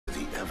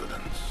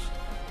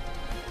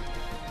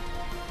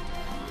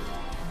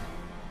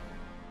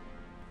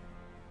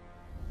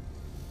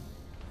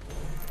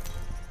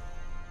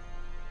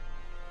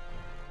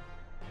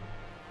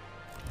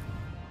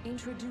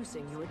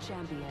Introducing your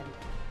champion.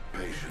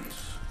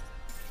 Patience.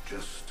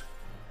 Just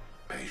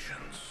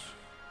patience.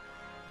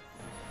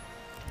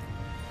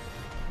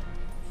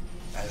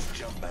 As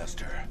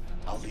Jumpmaster,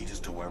 I'll lead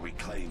us to where we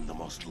claim the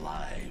most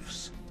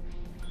lives.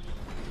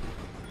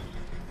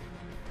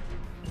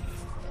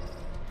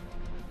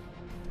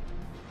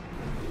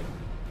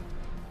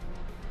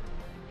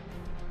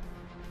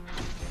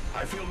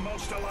 I feel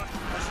most alive.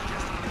 I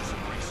suggest we do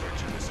some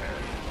research in this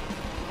area.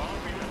 I'll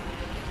be there.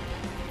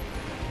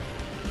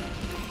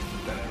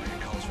 That area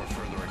calls for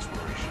further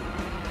exploration.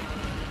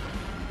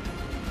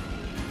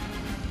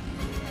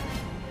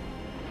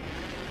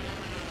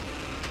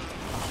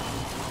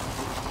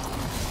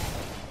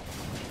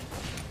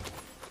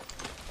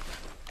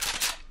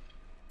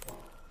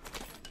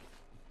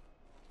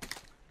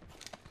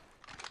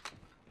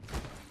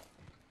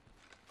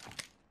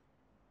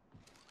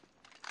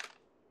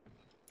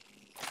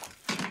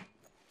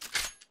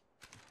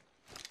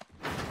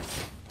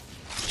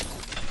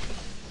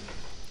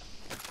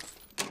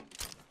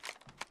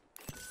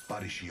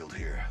 Body shield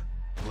here.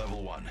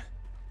 Level 1.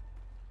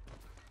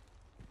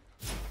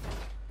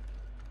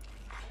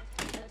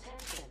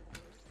 Attention.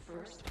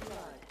 First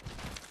blood.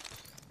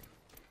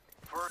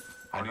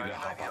 I need a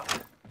hop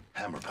up.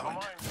 Hammer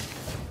point.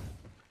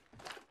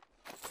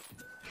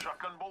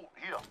 Shotgun bolt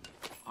here.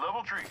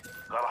 Level 3.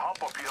 Got a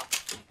hop up here.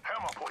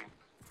 Hammer point.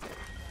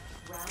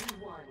 Round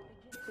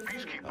 1.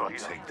 Peacekeeper I'll here.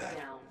 take that.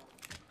 Down.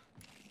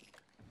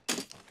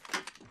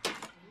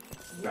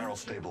 Barrel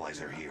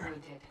stabilizer here.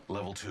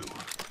 Level 2.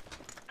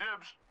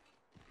 Dibs.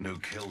 New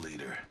kill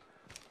leader.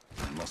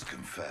 I must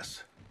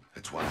confess,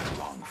 it's what I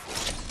long for.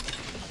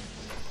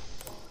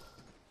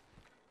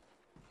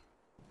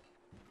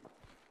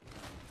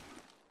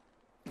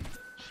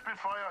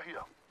 Spitfire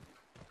here.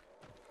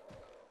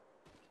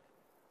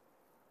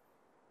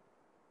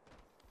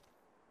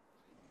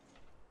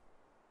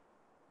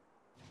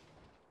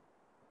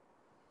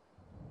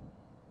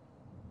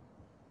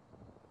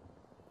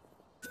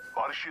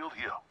 Body shield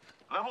here.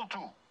 Level 2.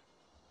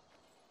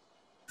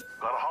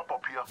 Got a hop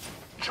up here.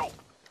 Choke.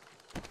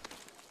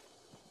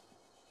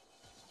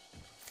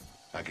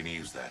 I can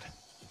use that.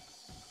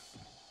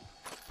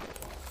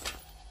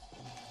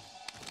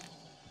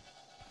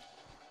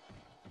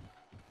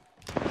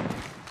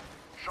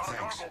 Shot a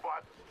Thanks. cargo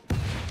bot.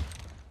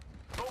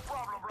 No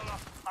problem, brother.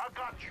 I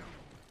got you.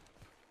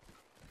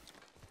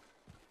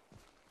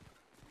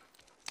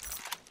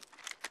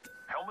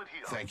 Helmet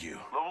here. Thank you.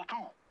 Level 2.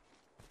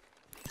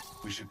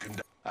 We should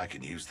conduct. I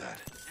can use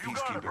that. You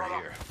got it, Peacekeeper brother.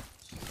 here.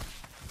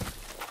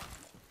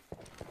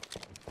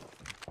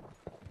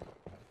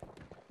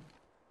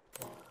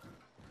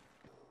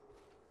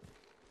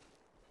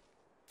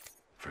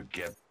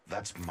 Forget.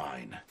 That's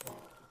mine.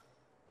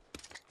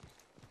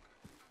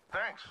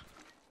 Thanks.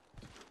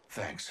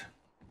 Thanks.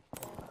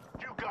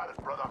 You got it,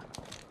 brother.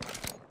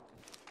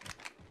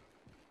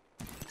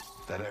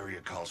 That area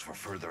calls for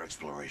further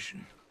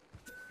exploration.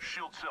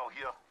 Shield cell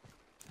here.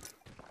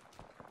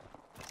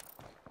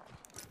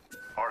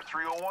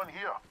 R301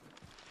 here.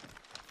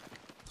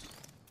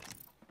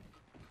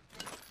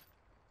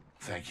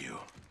 Thank you.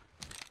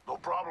 No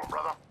problem,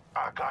 brother.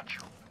 I got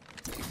you.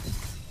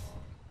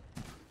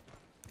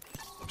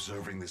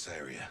 Observing this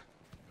area.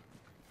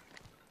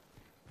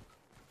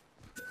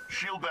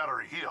 Shield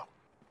battery here.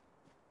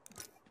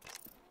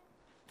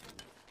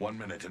 1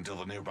 minute until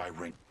the nearby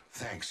ring.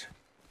 Thanks.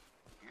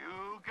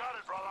 You got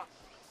it, brother.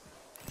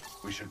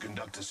 We should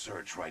conduct a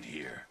search right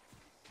here.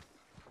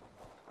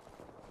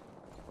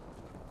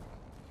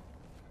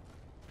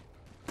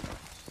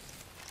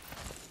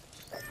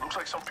 Looks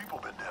like some people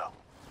been there.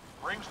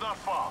 Ring's not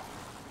far.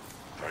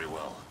 Very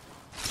well.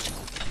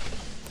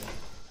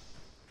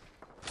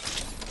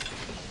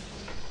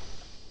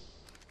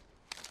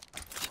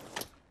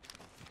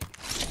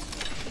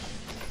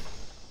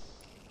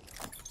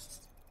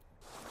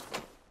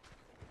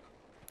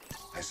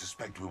 I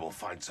suspect we will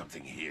find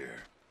something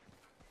here.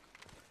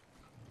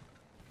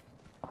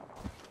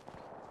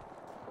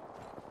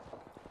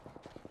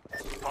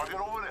 Target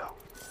over there.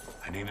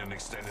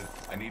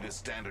 I need a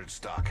standard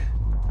stock.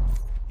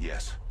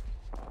 Yes.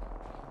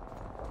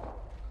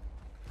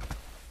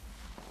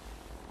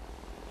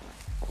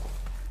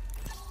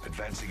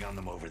 Advancing on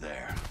them over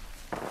there.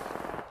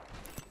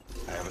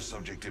 I have a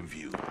subject in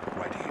view,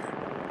 right here.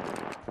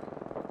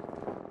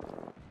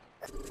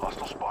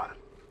 Hostile spotted.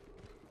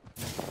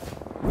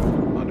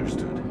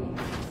 Understood.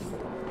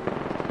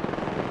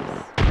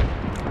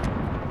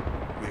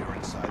 We are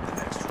inside the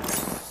next room.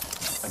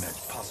 A net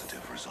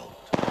positive result.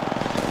 Hey,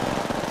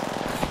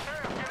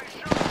 I'm getting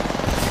shot.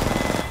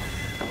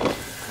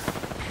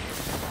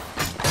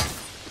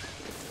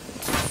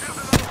 Here's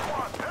another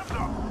squad. Heads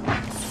up.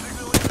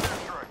 Signaling an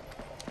airstrike.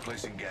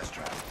 Placing gas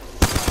trap.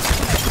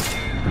 We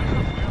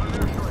have an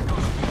airstrike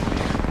coming.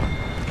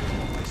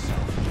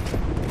 Myself.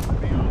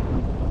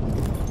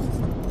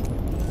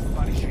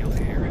 Body shield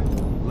here.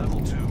 Level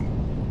 2.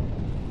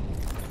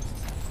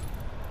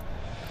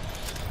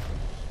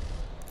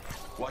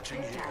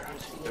 Watching here.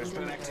 There's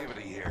been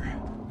activity here.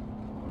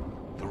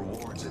 The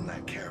rewards in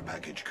that care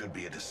package could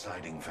be a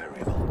deciding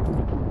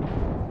variable.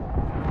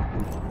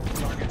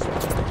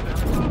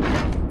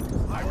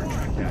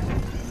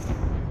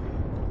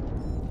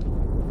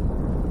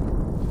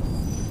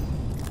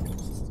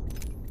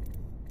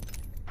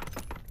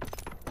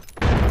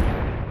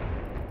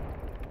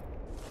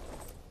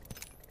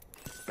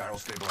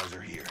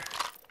 Neutralizer here.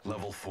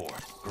 Level 4.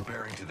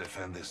 Preparing to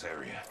defend this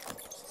area.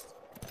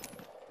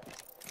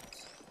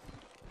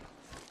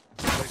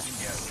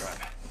 Placing gas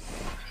trap.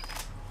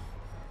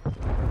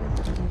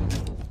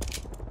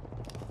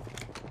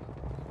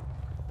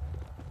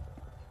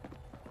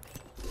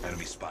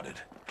 Enemy spotted.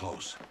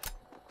 Close.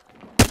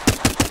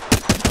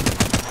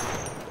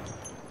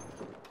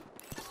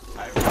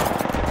 I have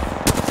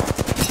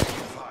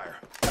fire.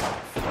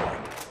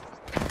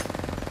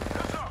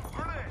 Heads up,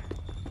 grenade.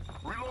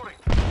 Reloading.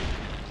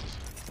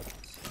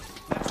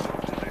 Let's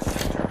move to this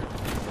sector.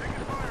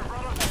 Taking fire,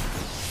 brother.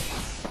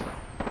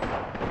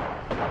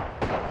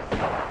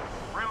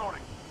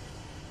 Reloading.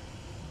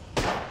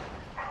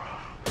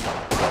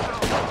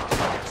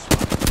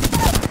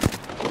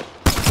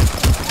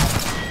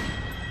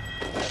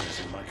 That is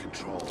in my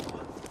control.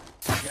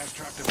 Gas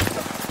trap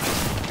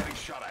deployed. Getting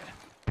shot at.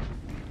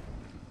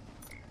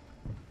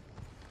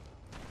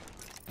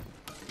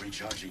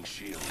 Recharging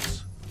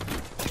shields.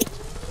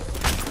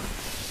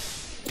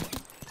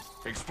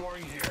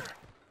 Exploring here.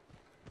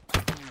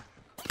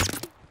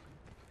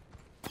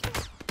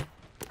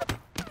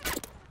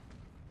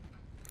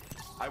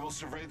 I will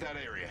survey that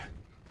area.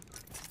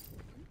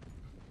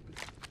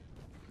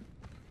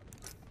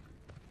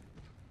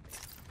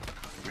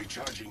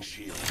 Recharging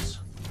shields.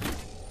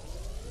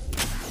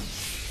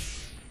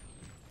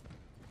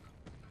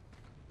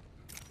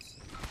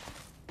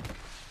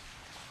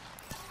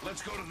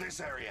 Let's go to this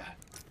area.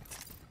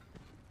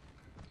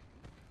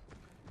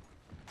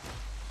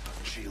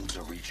 Shields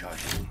are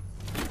recharging.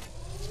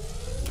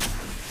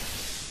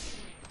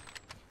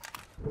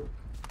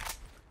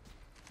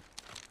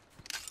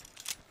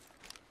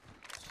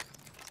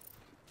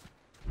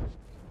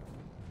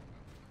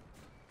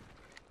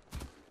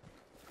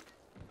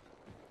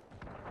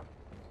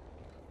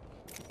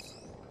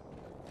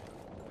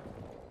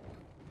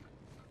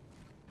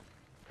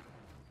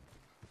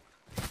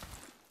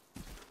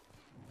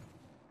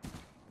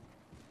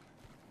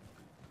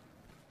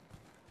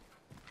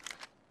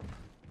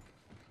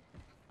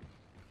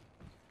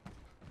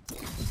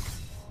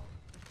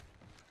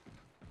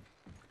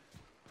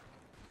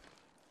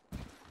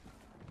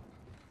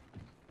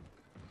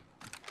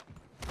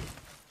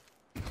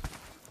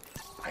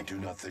 I do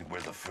not think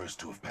we're the first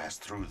to have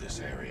passed through this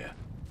area.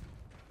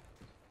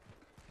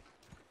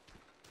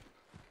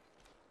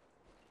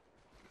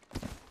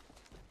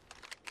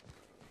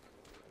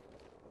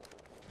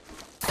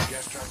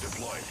 Gas trap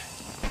deployed.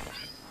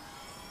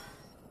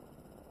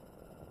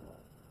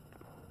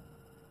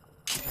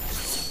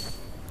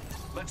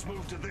 Let's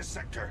move to this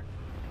sector.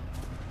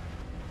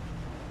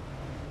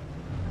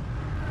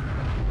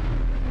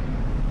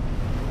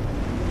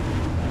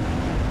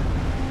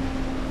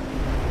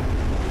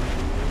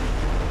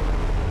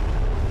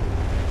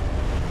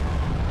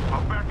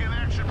 I'm back in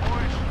action,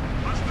 boys.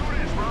 Let's do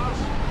this, Ross.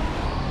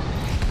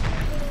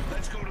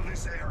 Let's go to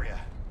this area.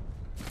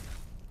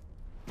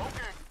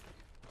 Okay.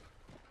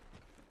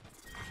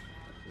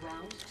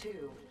 Round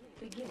 2.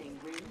 Beginning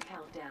ring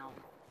countdown.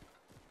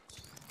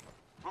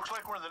 Looks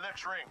like we're in the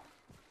next ring.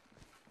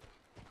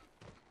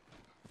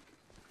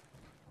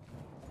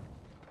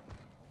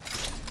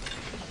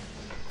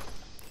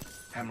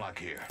 Hemlock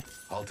here.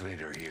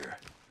 Alternator here.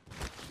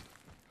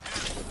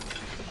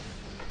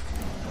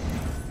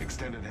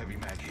 Extended heavy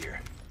mag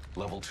here.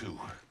 Level 2.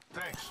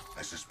 Thanks.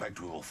 I suspect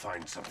we will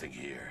find something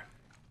here.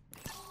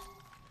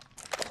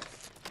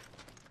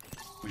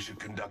 We should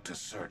conduct a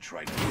search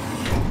right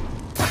now.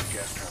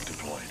 Gas trap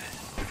deployed.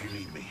 If you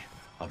need me,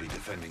 I'll be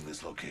defending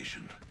this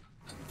location.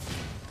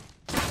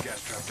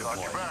 Gas trap Got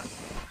your deployed. back.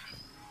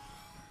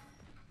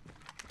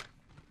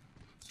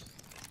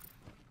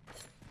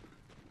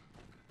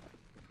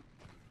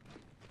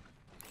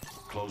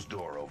 Closed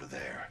door over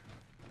there.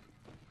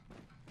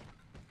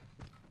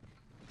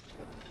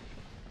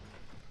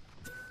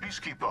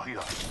 Peacekeeper here.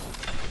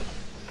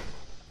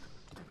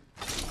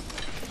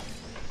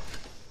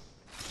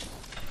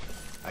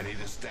 I need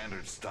a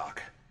standard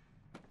stock.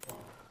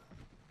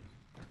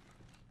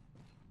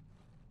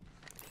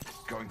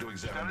 Going to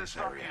examine Standard this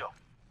stock area. here.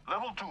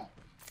 Level 2.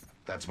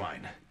 That's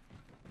mine.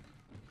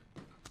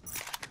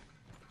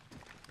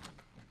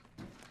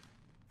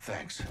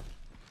 Thanks.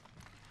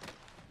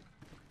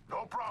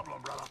 No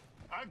problem, brother.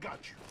 I got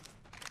you.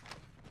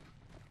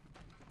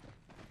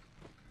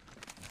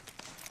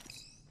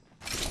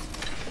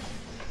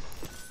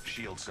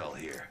 Shield cell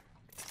here.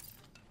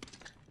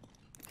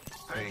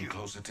 Thank Paying you.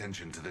 close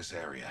attention to this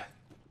area.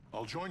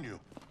 I'll join you.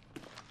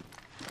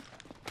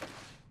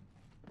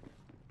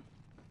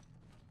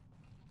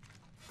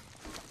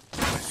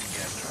 Placing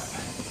gas trap.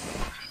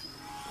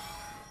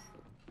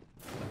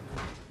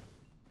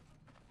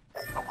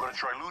 I'm gonna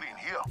try looting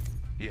here.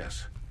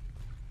 Yes.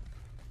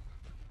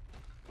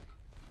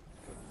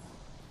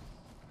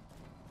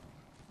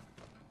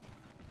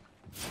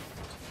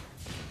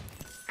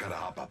 Gotta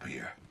hop up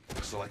here.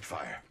 Select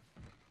fire.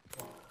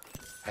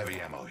 Heavy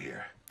ammo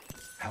here.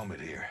 Helmet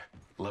here.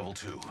 Level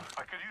 2.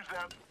 I could use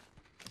that.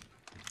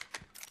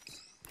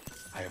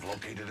 I have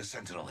located a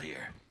sentinel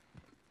here.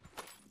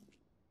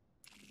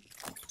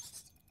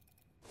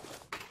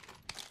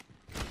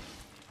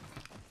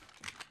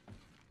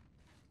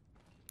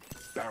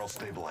 Barrel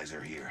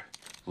stabilizer here.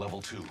 Level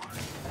 2.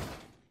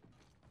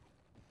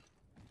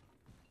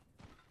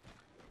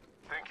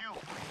 Thank you.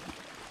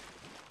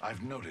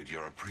 I've noted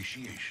your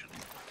appreciation.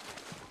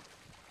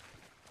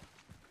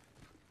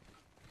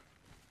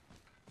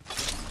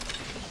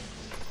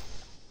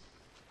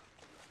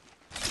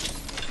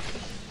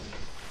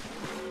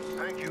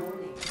 Thank you.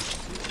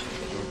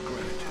 Your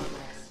gratitude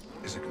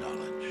is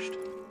acknowledged.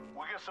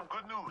 We get some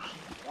good news.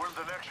 We're in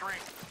the next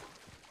ring.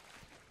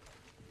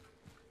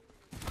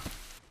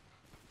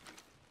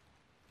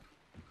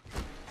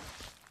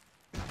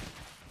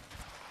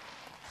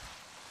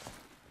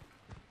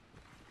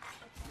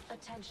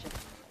 Attention.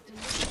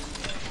 Delivering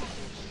care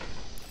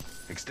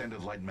package.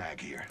 Extended light mag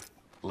here.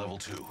 Level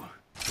 2.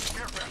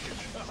 Care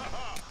package.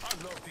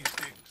 I love these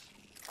things.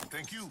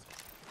 Thank you.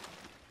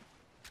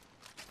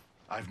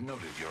 I've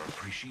noted your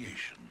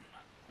appreciation.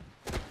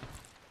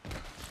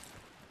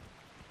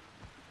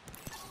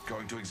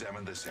 Going to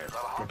examine this area.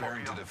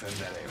 Preparing to defend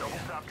that Double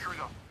area. tap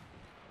trigger.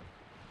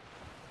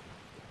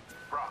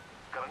 Brock,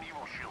 got an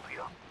Evo shield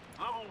here.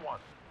 Level 1.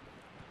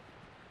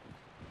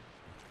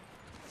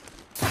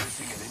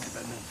 Placing an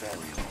independent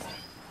variable.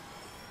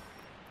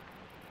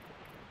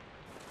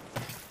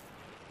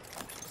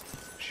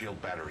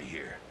 Shield battery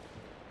here.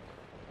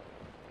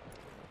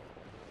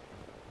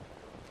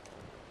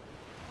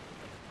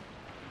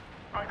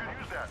 I could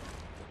use that.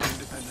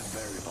 Independent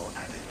variable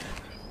added.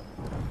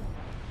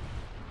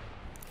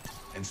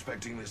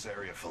 Inspecting this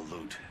area for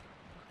loot.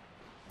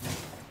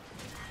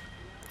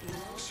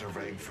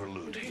 Surveying for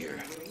loot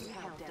here. Ring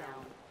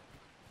countdown.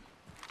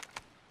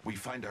 We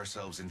find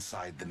ourselves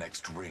inside the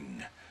next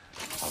ring.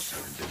 How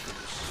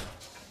serendipitous.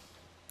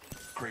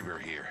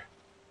 Kraber here.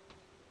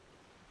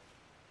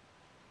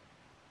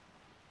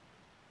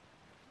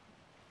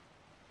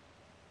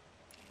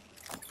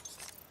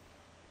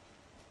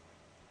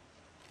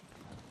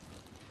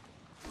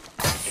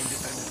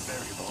 Independent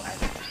variable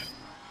added.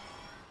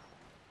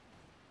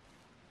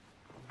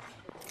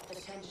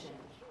 Attention.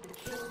 The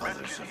kill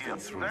Others have been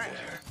through Thanks.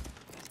 there.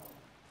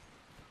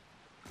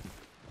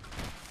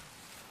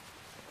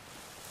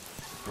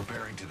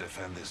 Preparing to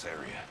defend this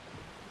area.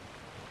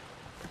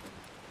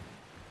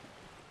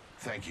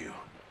 Thank you.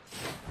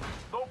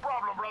 No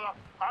problem, brother.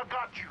 I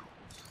got you.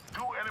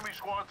 2 enemy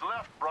squads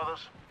left,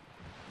 brothers.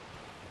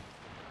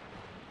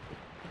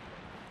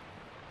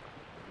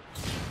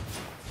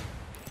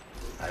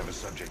 I have a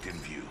subject in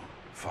view.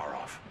 Far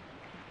off.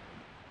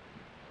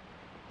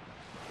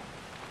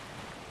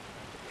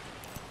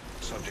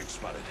 Subject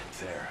spotted.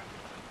 There.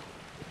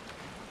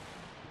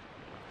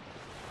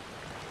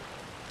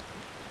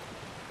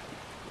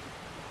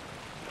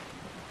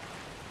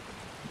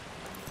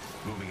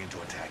 Moving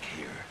into attack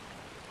here.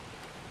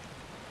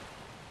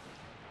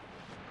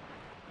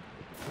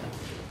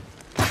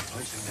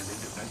 Placing an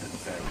independent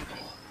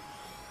variable.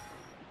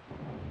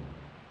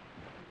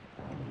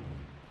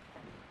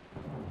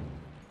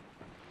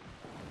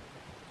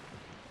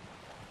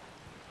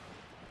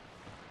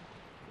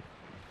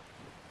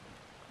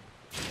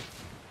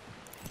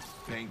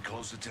 Paying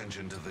close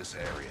attention to this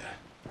area.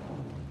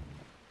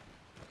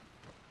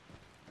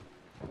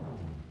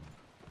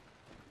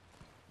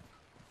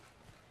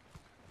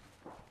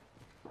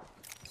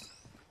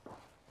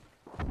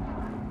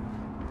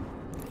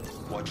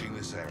 Watching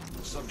this area.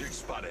 Subject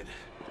spotted.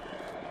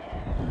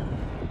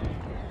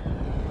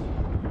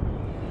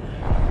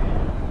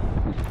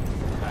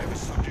 I have a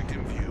subject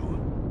in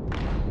view.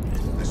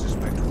 I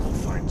suspect we will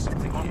find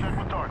something Contact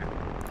here. with target.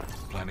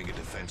 Planning a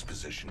defense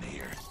position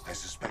here. I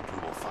suspect we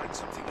will find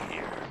something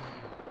here.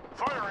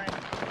 Firing.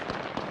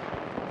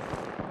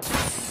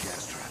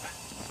 Gas trap.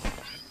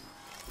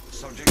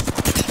 Subject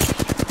spotted.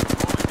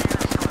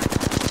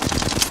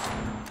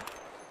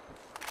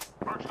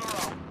 Perched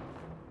around.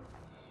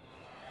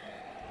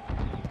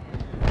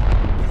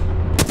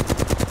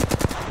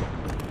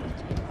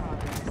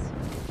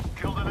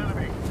 Killed an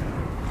enemy.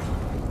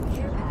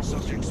 care package.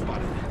 Subject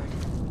spotted.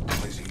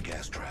 Placing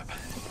gas trap.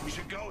 We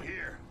should go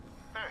here.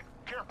 Hey,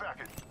 care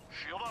package.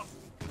 Shield up.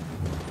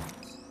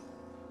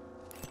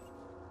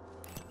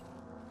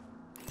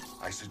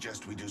 I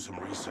suggest we do some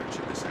research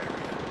in this area.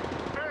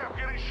 Hey, I'm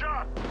getting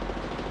shot.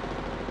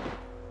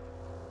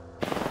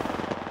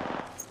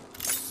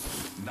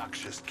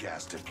 Noxious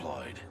gas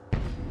deployed.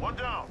 1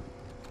 down.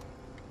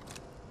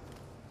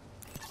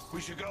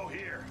 We should go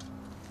here.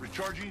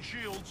 Recharging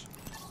shields.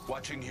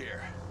 Watching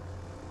here.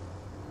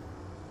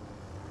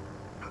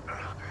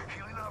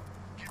 Healing up.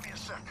 Give me a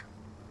sec.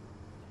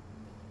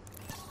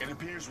 It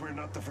appears we're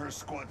not the first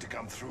squad to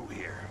come through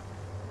here.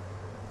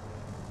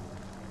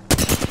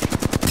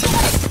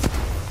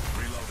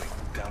 Reloading.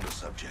 Down to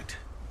subject.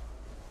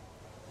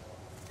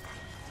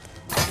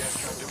 Gas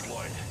trap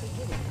deployed.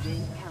 Beginning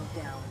ring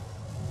countdown.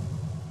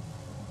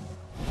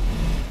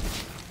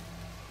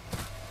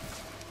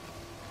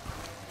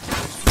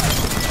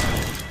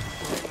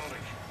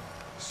 Reloading.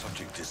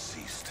 Subject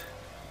deceased.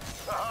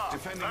 Aha,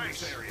 Defending nice.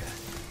 this area.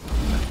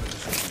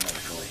 Administering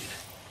medical aid.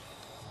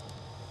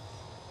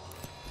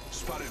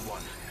 Spotted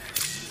one.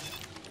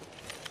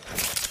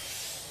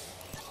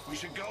 We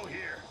should go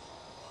here.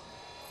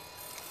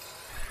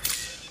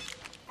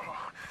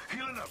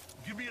 Healing up.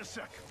 Give me a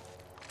sec.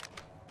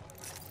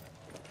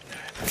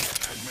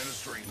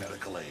 Administering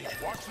medical aid.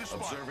 Watch this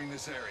spot. Observing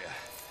this area.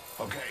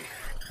 Okay.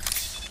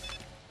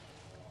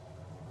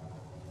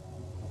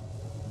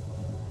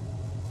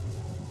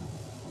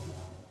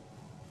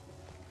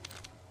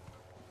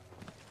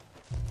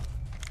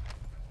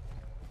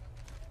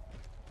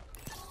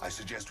 I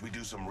suggest we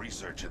do some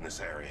research in this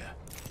area.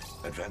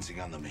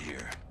 Advancing on them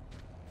here.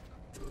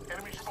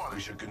 Enemy spotted.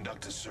 We should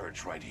conduct a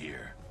search right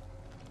here.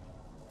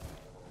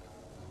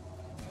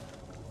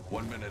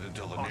 1 minute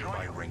until the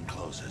nearby ring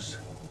closes.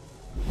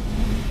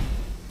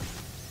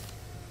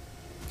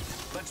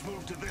 Let's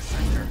move to this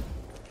sector.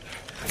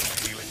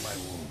 Healing my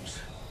wounds.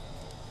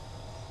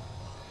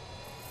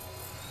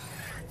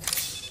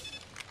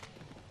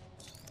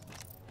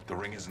 The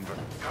ring isn't very...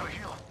 Gotta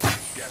heal.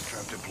 Gas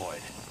trap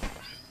deployed.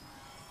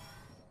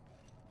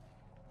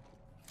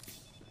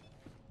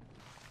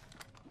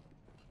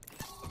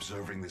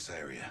 Observing this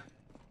area.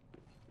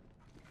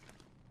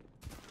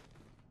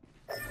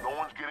 No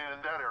one's getting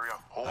in that area.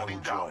 I will Holding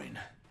down. join.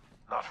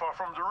 Not far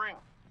from the ring.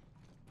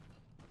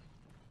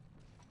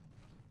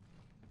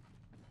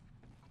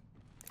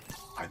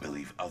 I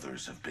believe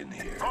others have been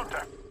here.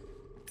 Contact.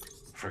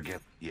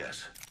 Forget...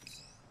 Yes.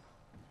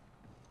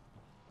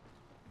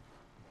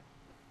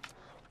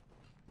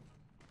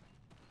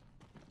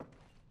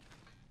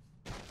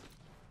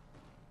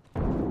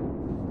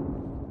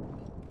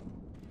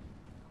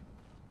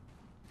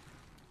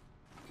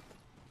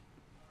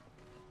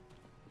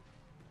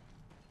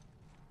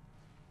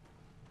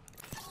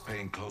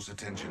 Paying close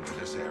attention to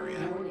this area.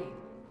 Warning.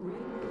 Ring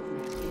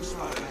movement in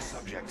Spotted a progress.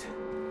 subject.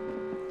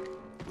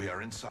 We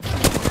are inside.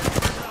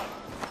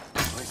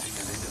 Placing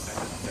an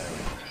independent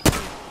bearing.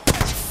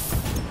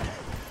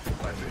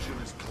 My vision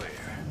is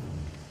clear.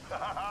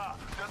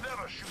 They'll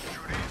never shoot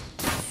through these.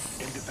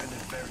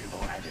 Independent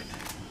variable added.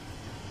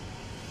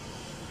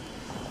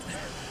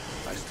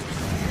 I still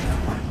see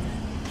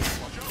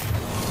Watch out.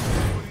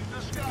 Somebody in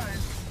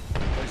disguise.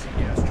 placing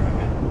gas trap.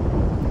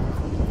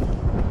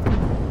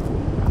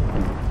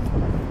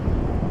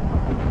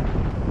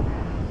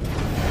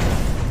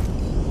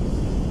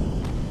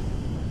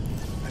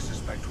 I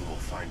suspect we will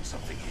find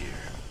something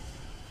here.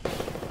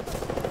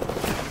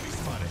 Enemy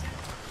spotted.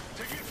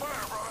 Taking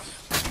fire, brothers.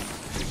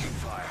 Taking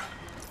fire.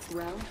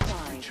 Round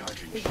 5.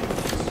 Recharging Beginning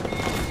shields.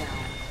 countdown.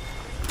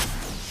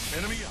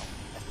 Enemy out.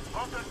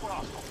 Contact with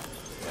hostile.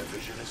 My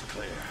vision is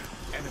clear.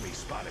 Enemy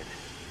spotted.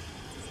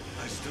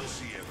 I still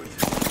see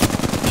everything.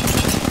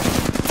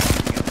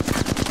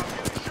 I'm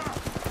getting shot.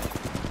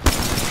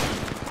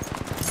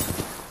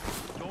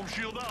 Dome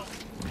shield out.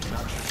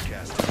 Noxious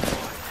gas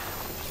deployed.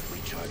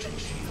 Recharging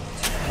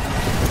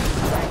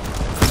shields.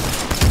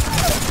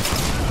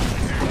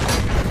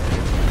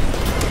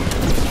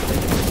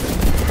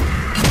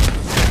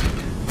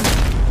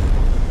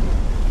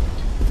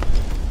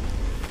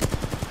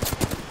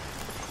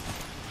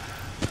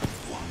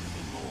 One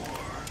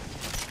more.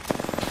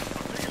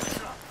 Taking a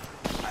shot.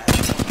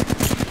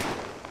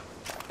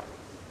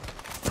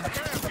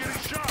 Okay, I'm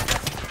getting shot.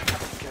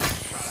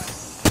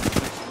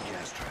 Placing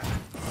gas trap.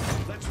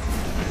 Let's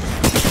move to this.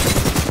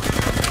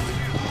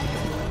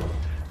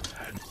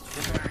 And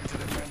preparing to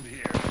defend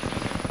here.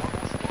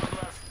 Almost one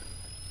left.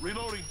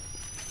 Reloading.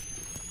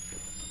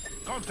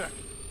 Contact.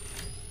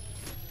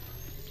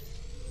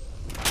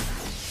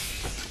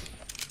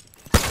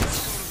 Let's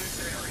go to this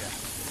area.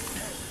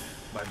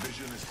 My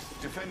vision is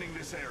defending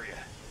this area.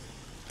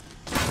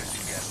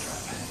 Placing gas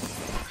trap.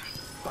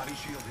 Body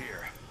shield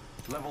here.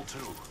 Level 2.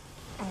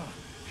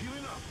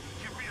 Healing up.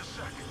 Give me a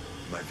sec.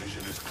 My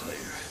vision is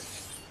clear.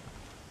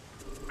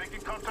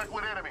 Making contact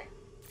with enemy.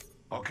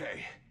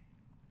 Okay.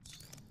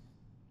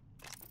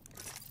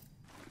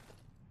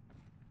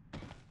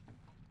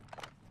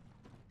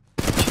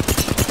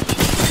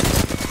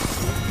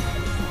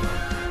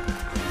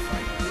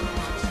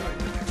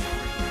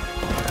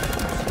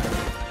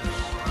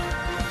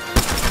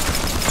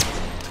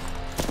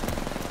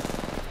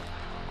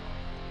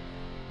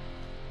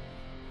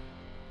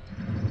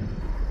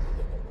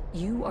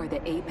 You are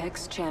the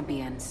Apex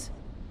Champions.